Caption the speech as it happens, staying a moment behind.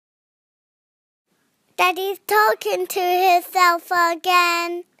Daddy's talking to himself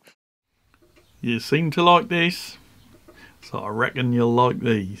again. You seem to like this, so I reckon you'll like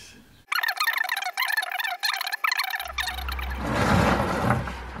these.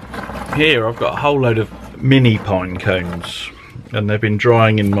 Here I've got a whole load of mini pine cones, and they've been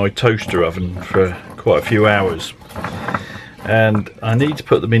drying in my toaster oven for quite a few hours. And I need to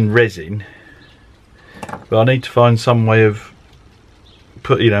put them in resin, but I need to find some way of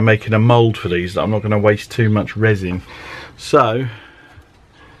making a mould for these that I'm not going to waste too much resin. So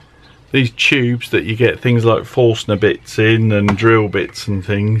these tubes that you get things like Forstner bits in and drill bits and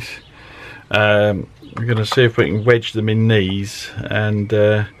things, we're going to see if we can wedge them in these and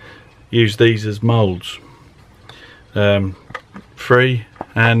use these as moulds. Free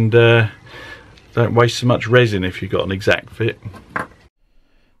and don't waste so much resin if you've got an exact fit.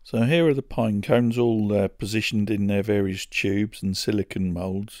 So here are the pine cones all positioned in their various tubes and silicone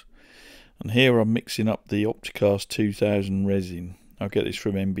moulds, and here I'm mixing up the Opticast 2000 resin. I get this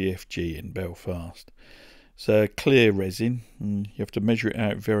from MBFG in Belfast. It's a clear resin and you have to measure it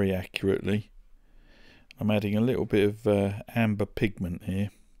out very accurately. I'm adding a little bit of amber pigment here,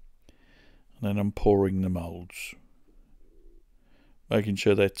 and then I'm pouring the moulds, making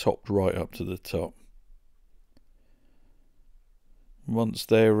sure they're topped right up to the top. Once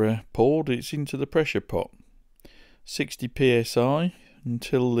they're poured, it's into the pressure pot. 60 psi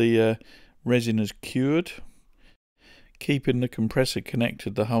until the resin has cured, keeping the compressor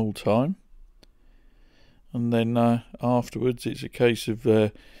connected the whole time. And then afterwards it's a case of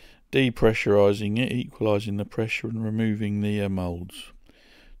depressurising it, equalising the pressure and removing the moulds.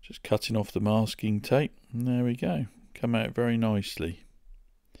 Just cutting off the masking tape, and there we go. Come out very nicely.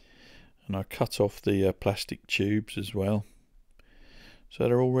 And I cut off the plastic tubes as well, so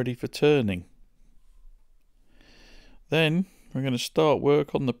they're all ready for turning. Then we're going to start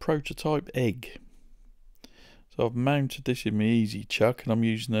work on the prototype egg. So I've mounted this in my Easy Chuck, and I'm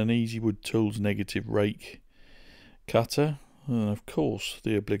using an Easy Wood Tools negative rake cutter, and of course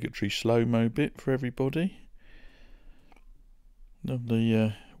the obligatory slow-mo bit for everybody.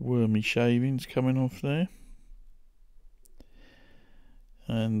 Lovely wormy shavings coming off there.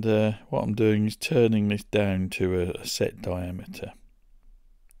 And what I'm doing is turning this down to a set diameter.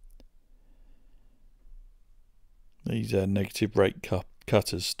 These negative rake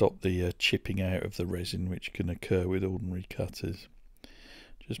cutters stop the chipping out of the resin, which can occur with ordinary cutters.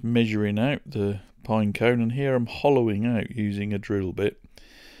 Just measuring out the pine cone, and here I'm hollowing out using a drill bit.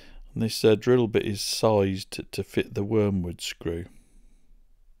 And this drill bit is sized to fit the wormwood screw.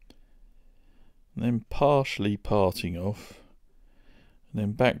 And then partially parting off, and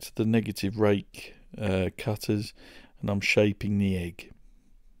then back to the negative rake cutters, and I'm shaping the egg.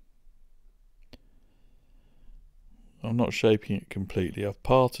 I'm not shaping it completely, I've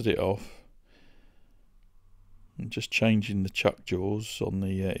parted it off and just changing the chuck jaws on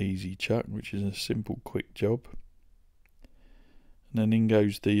the Easy Chuck, which is a simple quick job. And then in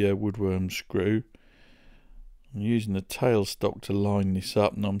goes the woodworm screw. I'm using the tailstock to line this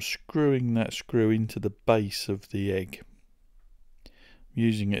up, and I'm screwing that screw into the base of the egg. I'm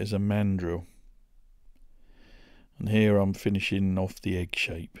using it as a mandrel. And here I'm finishing off the egg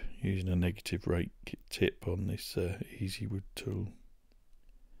shape using a negative rake tip on this Easy Wood tool.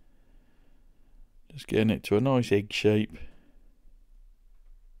 Just getting it to a nice egg shape.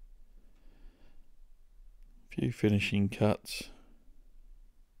 A few finishing cuts.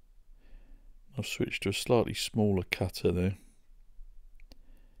 I've switched to a slightly smaller cutter there.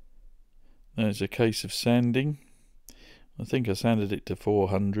 Now it's a case of sanding. I think I sanded it to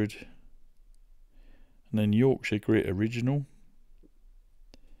 400. And then Yorkshire Grit Original.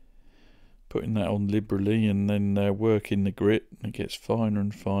 Putting that on liberally, and then working the grit, and it gets finer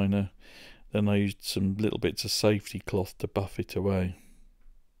and finer. Then I used some little bits of safety cloth to buff it away.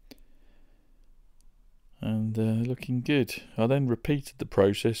 And looking good. I then repeated the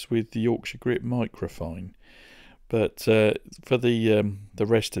process with the Yorkshire Grit Microfine. But for the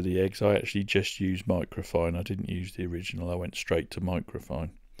rest of the eggs, I actually just used Microfine. I didn't use the original, I went straight to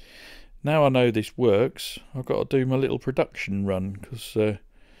Microfine. Now I know this works, I've got to do my little production run, because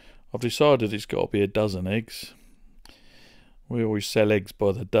I've decided it's got to be a dozen eggs. We always sell eggs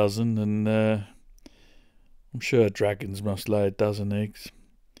by the dozen, and I'm sure dragons must lay a dozen eggs.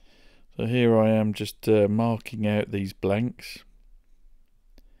 So here I am just marking out these blanks.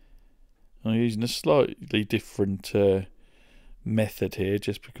 I'm using a slightly different method here,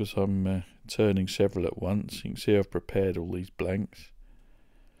 just because I'm turning several at once. You can see I've prepared all these blanks.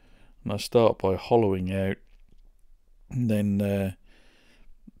 And I start by hollowing out, and then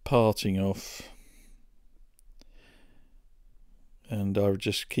parting off and I would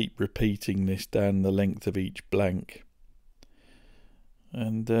just keep repeating this down the length of each blank.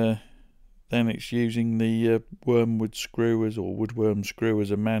 And then it's using the wormwood screw or woodworm screw as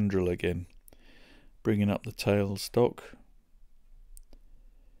a mandrel again, bringing up the tailstock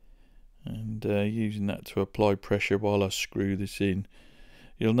and using that to apply pressure while I screw this in.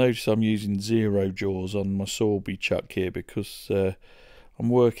 You'll notice I'm using 0 jaws on my Sorby chuck here because I'm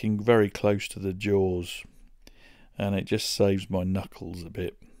working very close to the jaws, and it just saves my knuckles a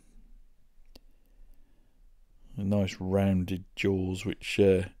bit. Nice rounded jaws which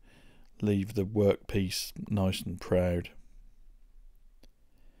leave the workpiece nice and proud.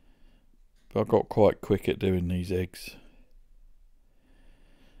 But I got quite quick at doing these eggs.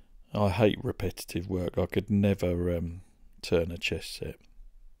 I hate repetitive work. I could never turn a chest set.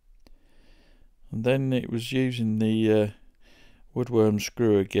 And then it was using the woodworm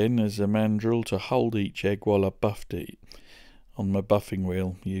screw again as a mandrel to hold each egg while I buffed it on my buffing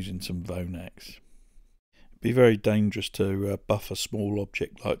wheel using some Vonax. It'd be very dangerous to buff a small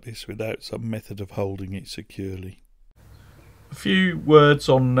object like this without some method of holding it securely. A few words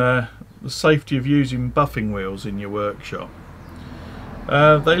on the safety of using buffing wheels in your workshop.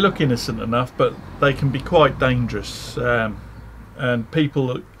 They look innocent enough, but they can be quite dangerous, and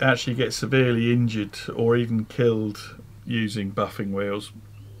people actually get severely injured or even killed using buffing wheels.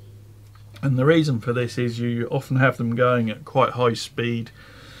 And the reason for this is you often have them going at quite high speed.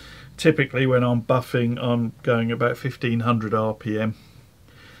 Typically when I'm buffing, I'm going about 1500 RPM,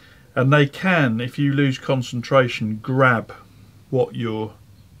 and they can, if you lose concentration, grab what you're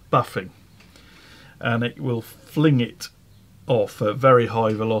buffing and it will fling it off at very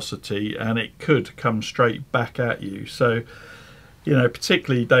high velocity, and it could come straight back at you. So, you know,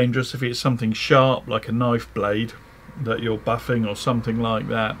 particularly dangerous if it's something sharp like a knife blade that you're buffing or something like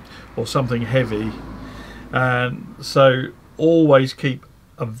that, or something heavy. And so always keep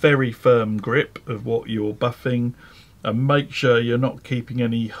a very firm grip of what you're buffing, and make sure you're not keeping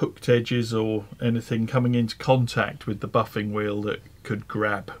any hooked edges or anything coming into contact with the buffing wheel that could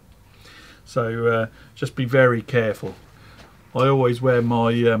grab. So just be very careful. I always wear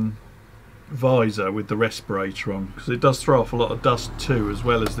my visor with the respirator on because it does throw off a lot of dust too, as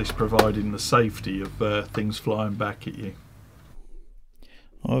well as this providing the safety of things flying back at you.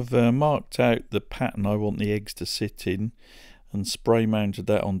 I've marked out the pattern I want the eggs to sit in and spray mounted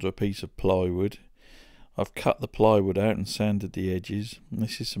that onto a piece of plywood. I've cut the plywood out and sanded the edges, and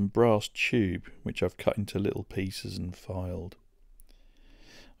this is some brass tube which I've cut into little pieces and filed.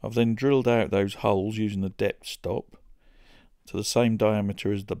 I've then drilled out those holes using a depth stop to the same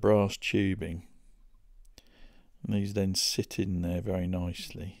diameter as the brass tubing, and these then sit in there very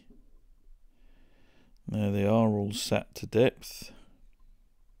nicely. There they are, all sat to depth,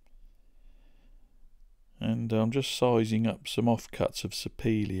 and I'm just sizing up some offcuts of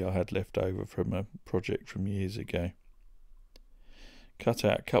sapele I had left over from a project from years ago. Cut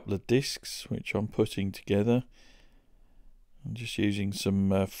out a couple of discs which I'm putting together. I'm just using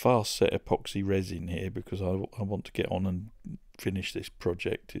some fast set epoxy resin here because I want to get on and finish this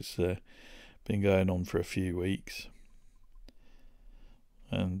project. It's been going on for a few weeks,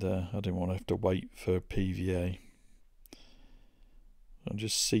 and I didn't want to have to wait for PVA. I'm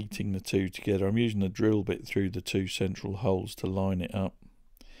just seating the two together. I'm using a drill bit through the two central holes to line it up,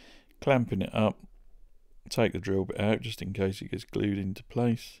 clamping it up, take the drill bit out just in case it gets glued into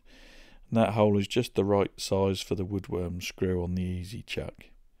place. And that hole is just the right size for the woodworm screw on the easy chuck.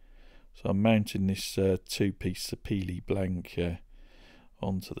 So I'm mounting this 2-piece sapele blank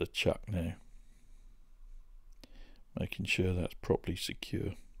onto the chuck now, making sure that's properly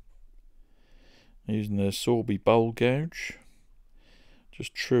secure. Using the Sorby bowl gouge,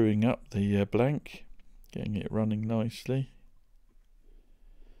 just truing up the blank, getting it running nicely.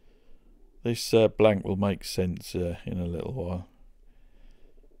 This blank will make sense in a little while.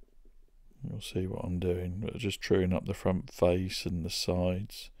 You'll see what I'm doing, but just truing up the front face and the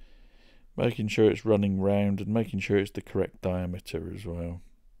sides, making sure it's running round and making sure it's the correct diameter as well.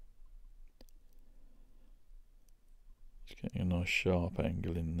 Just getting a nice sharp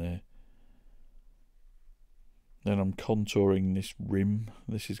angle in there. Then I'm contouring this rim.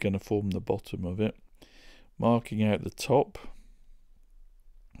 This is going to form the bottom of it, marking out the top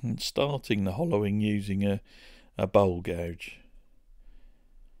and starting the hollowing using a bowl gouge,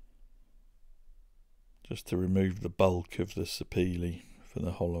 just to remove the bulk of the sapele for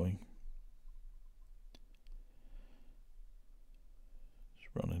the hollowing. Just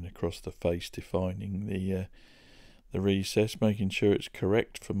running across the face, defining the recess, making sure it's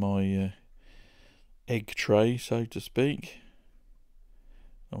correct for my egg tray, so to speak.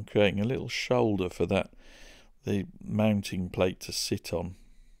 I'm creating a little shoulder for that the mounting plate to sit on.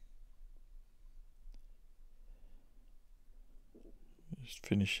 Just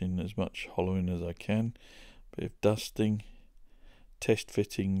finishing as much hollowing as I can, bit of dusting, test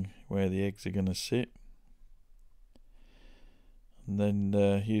fitting where the eggs are going to sit, and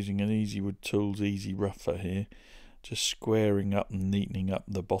then using an Easy Wood Tools Easy Rougher here, just squaring up and neatening up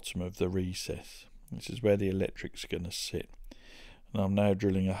the bottom of the recess. This is where the electric's going to sit, and I'm now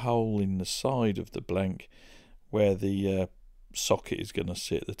drilling a hole in the side of the blank where the socket is going to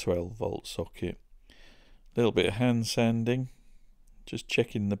sit, the 12-volt socket. A little bit of hand sanding, just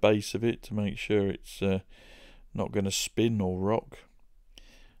checking the base of it to make sure it's not going to spin or rock.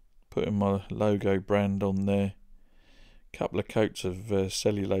 Putting my logo brand on there, couple of coats of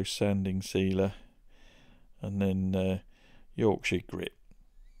cellulose sanding sealer, and then Yorkshire Grit.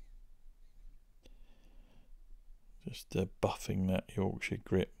 Just buffing that Yorkshire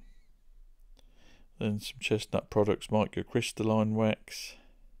Grit. Then some Chestnut Products microcrystalline wax,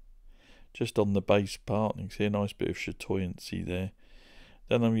 just on the base part. You can see a nice bit of chatoyancy there.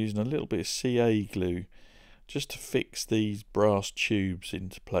 Then I'm using a little bit of CA glue just to fix these brass tubes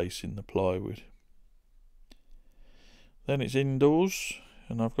into place in the plywood. Then it's indoors,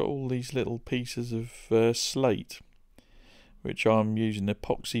 and I've got all these little pieces of slate, which I'm using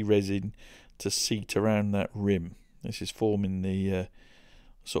epoxy resin to seat around that rim. This is forming the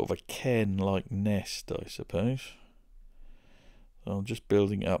sort of a cairn-like nest, I suppose. So I'm just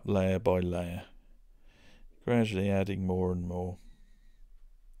building it up layer by layer, gradually adding more and more.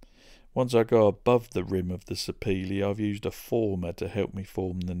 Once I go above the rim of the sapele, I've used a former to help me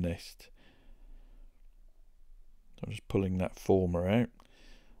form the nest. I'm just pulling that former out,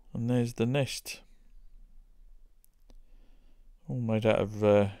 and there's the nest, all made out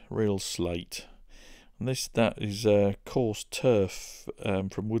of real slate. And that is coarse turf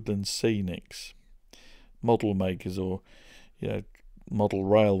from Woodland Scenics. Model makers, or model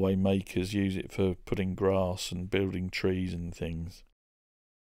railway makers, use it for putting grass and building trees and things.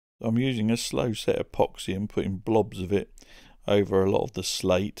 I'm using a slow set epoxy and putting blobs of it over a lot of the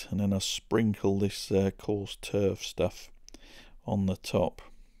slate, and then I sprinkle this coarse turf stuff on the top.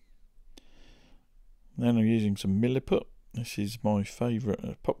 Then I'm using some Milliput. This is my favourite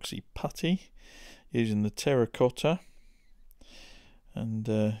epoxy putty, using the terracotta, and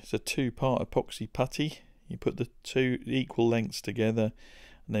it's a two-part epoxy putty. You put the two equal lengths together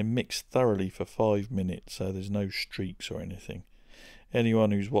and then mix thoroughly for 5 minutes so there's no streaks or anything.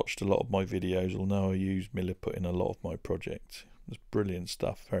 Anyone who's watched a lot of my videos will know I use Milliput in a lot of my projects. It's brilliant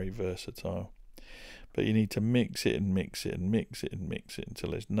stuff, very versatile. But you need to mix it and mix it and mix it and mix it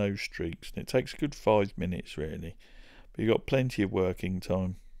until there's no streaks. And it takes a good 5 minutes really, but you've got plenty of working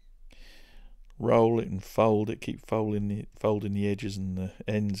time. Roll it and fold it, keep folding the edges and the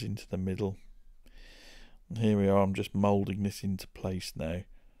ends into the middle. And here we are, I'm just moulding this into place now.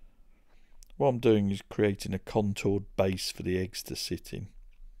 What I'm doing is creating a contoured base for the eggs to sit in.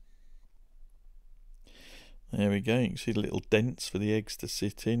 There we go, you can see the little dents for the eggs to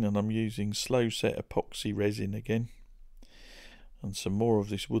sit in, and I'm using slow set epoxy resin again. And some more of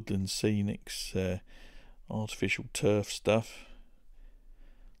this Woodland Scenics artificial turf stuff.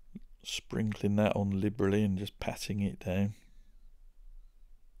 Sprinkling that on liberally and just patting it down.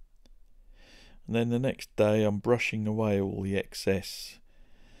 And then the next day I'm brushing away all the excess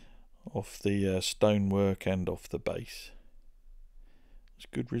off the stonework and off the base. It's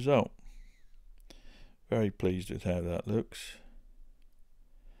a good result. Very pleased with how that looks.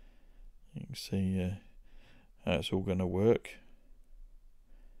 You can see how it's all going to work.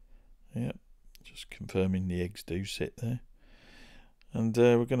 Yep, just confirming the eggs do sit there. And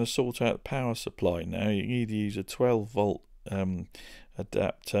we're going to sort out the power supply now. You can either use a 12-volt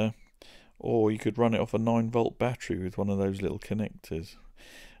adapter, or you could run it off a 9-volt battery with one of those little connectors.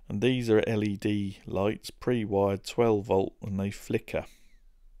 And these are LED lights, pre-wired 12-volt, and they flicker.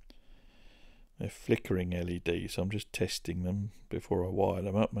 They're flickering LEDs, so I'm just testing them before I wire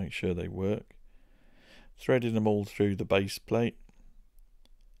them up, make sure they work. Threading them all through the base plate.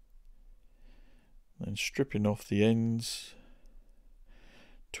 Then stripping off the ends.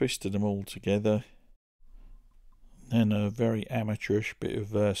 Twisted them all together. Then a very amateurish bit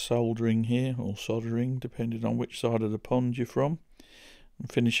of soldering here, or soldering, depending on which side of the pond you're from.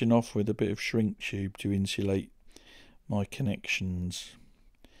 And finishing off with a bit of shrink tube to insulate my connections.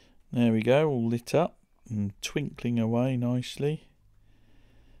 There we go, all lit up and twinkling away nicely.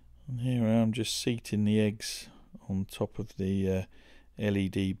 And here I am just seating the eggs on top of the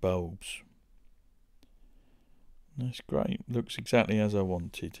LED bulbs. That's great, looks exactly as I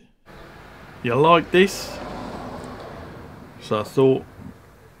wanted. You like this? So I thought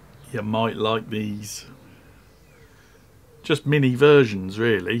you might like these. just mini versions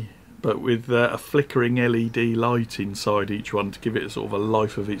really, but with a flickering LED light inside each one to give it sort of a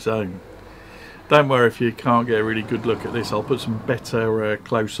life of its own. Don't worry if you can't get a really good look at this. I'll put some better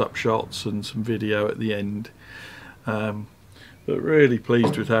close-up shots and some video at the end. But really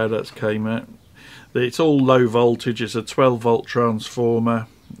pleased with how that's came out. It's all low voltage. It's a 12-volt transformer,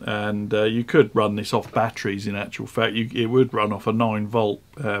 and you could run this off batteries. In actual fact, it would run off a 9-volt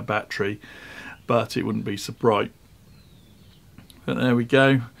battery, but it wouldn't be so bright. But there we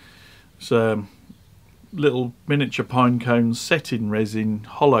go. So little miniature pine cones set in resin,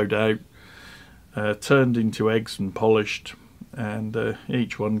 hollowed out, turned into eggs and polished, and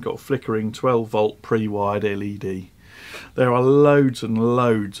each one got a flickering 12-volt pre-wired LED. There are loads and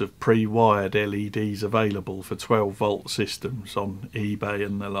loads of pre-wired LEDs available for 12-volt systems on eBay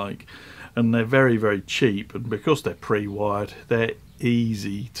and the like, and they're very, very cheap, and because they're pre-wired, they're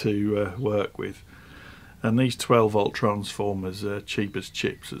easy to work with. And these 12-volt transformers are cheap as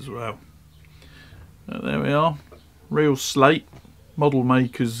chips as well. There we are, real slate, model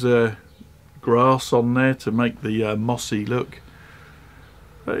maker's grass on there to make the mossy look.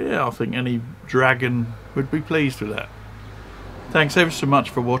 But yeah, I think any dragon would be pleased with that. Thanks ever so much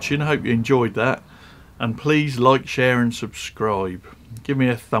for watching. I hope you enjoyed that, and please like, share and subscribe. Give me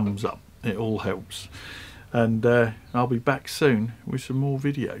a thumbs up, it all helps. And I'll be back soon with some more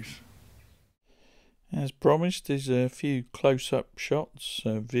videos. As promised, there's a few close-up shots,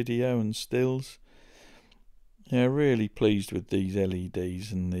 video and stills. Yeah, really pleased with these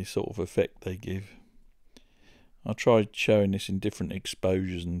LEDs and the sort of effect they give. I tried showing this in different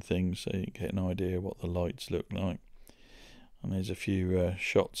exposures and things so you get an idea what the lights look like. And there's a few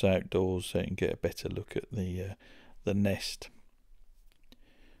shots outdoors so you can get a better look at the nest.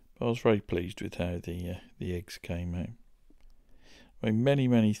 But I was very pleased with how the eggs came out. Well,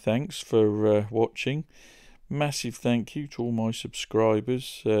 many thanks for watching. Massive thank you to all my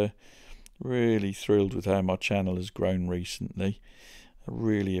subscribers. Really thrilled with how my channel has grown recently. I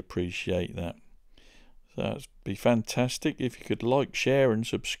really appreciate that. So that'd be fantastic if you could like, share and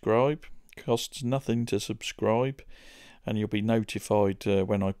subscribe. Costs nothing to subscribe, and you'll be notified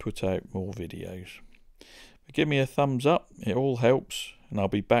when I put out more videos. But give me a thumbs up, it all helps, and I'll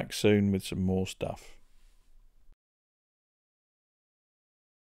be back soon with some more stuff.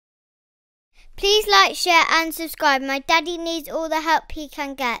 Please like, share and subscribe. My daddy needs all the help he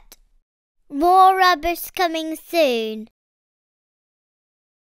can get. More rubbish coming soon.